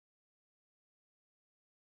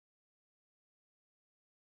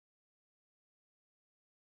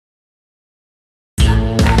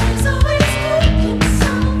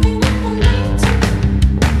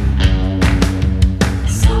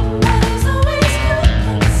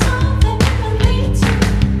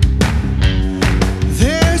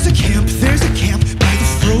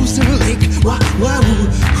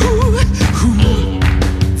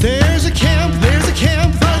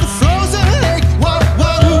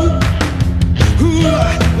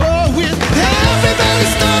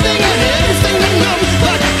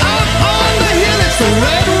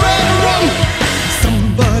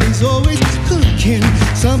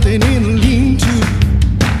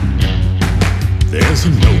There's a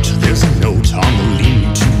note on the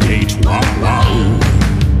lean-to gate. Wow, wow, ooh.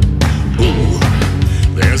 Ooh.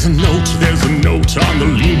 There's a note on the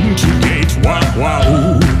lean-to gate. Wow, wow,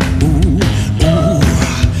 ooh. Ooh, ooh.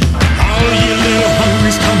 All you little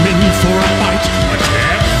hungries come in for a bite, but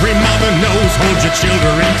every mother knows, hold your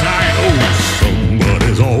children tight. Oh,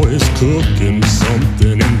 somebody's always cooking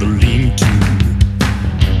something in the lean-to.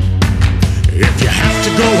 If you have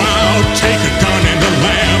to go out, take a gun and a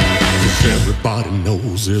lamp, 'cause everybody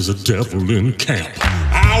knows there's a devil in camp.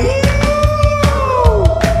 Ow!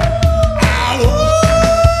 Ow!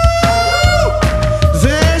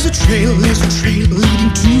 There's a trail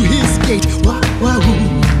leading to his gate. Wow, wow,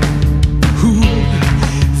 ooh, ooh.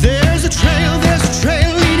 There's a trail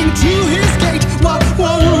leading to his gate. Wow,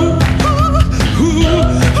 wow, ooh, ooh.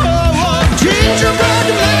 Oh, oh. Gingerbread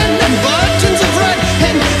man and buttons of red,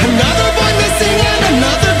 and another boy missing and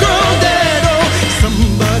another girl dead. Oh,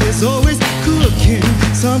 somebody's always cooking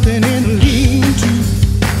something in a lean-to.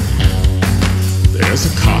 There's a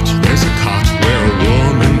cot where a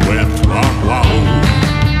woman wept. Wow, wow,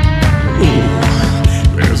 ooh.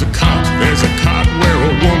 There's a cot where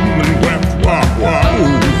a woman wept. Wow, wow,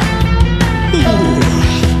 ooh.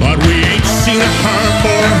 But we ain't seen her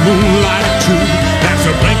for a moonlight or two. That's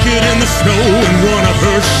a blanket in the snow and one of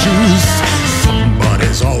her shoes.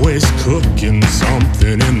 Somebody's always cooking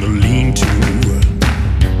something in the lean-to.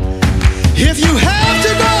 If you have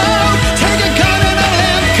to go out, take a gun and a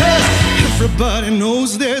lamp, 'cause everybody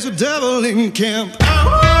knows there's a devil in camp.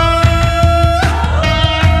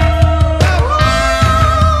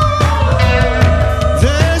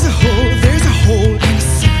 There's a hole in a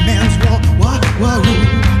sick man's wall. Wah, wah, ooh,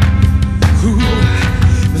 ooh.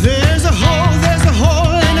 There's a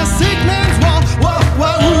hole in a sick man's wall. Wah,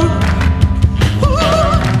 wah, ooh, ooh.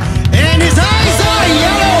 And his eyes are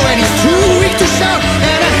yellow and he's too weak to shout,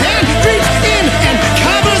 and a hand reaches in and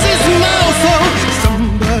covers his mouth. Oh,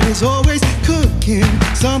 somebody's always cooking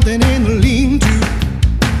something in the lean-to.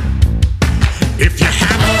 If you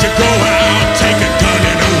have to go out, take a gun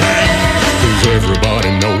and a lamp, 'cause everybody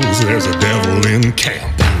knows there's a devil in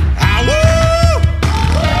camp. Ow!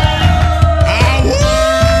 Ow!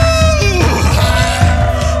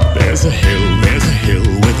 There's a hill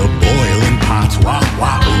with a boiling pot. Wow,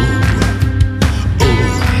 wow, ooh.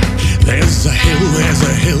 Ooh. There's a hill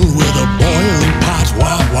with a boiling pot.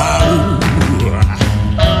 Wow, wow, ooh.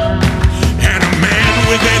 And a man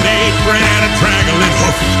with an apron and a traggling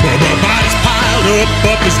hoof, the bodies piled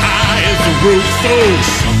up as high as the roof. Oh,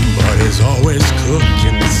 somebody's always cooking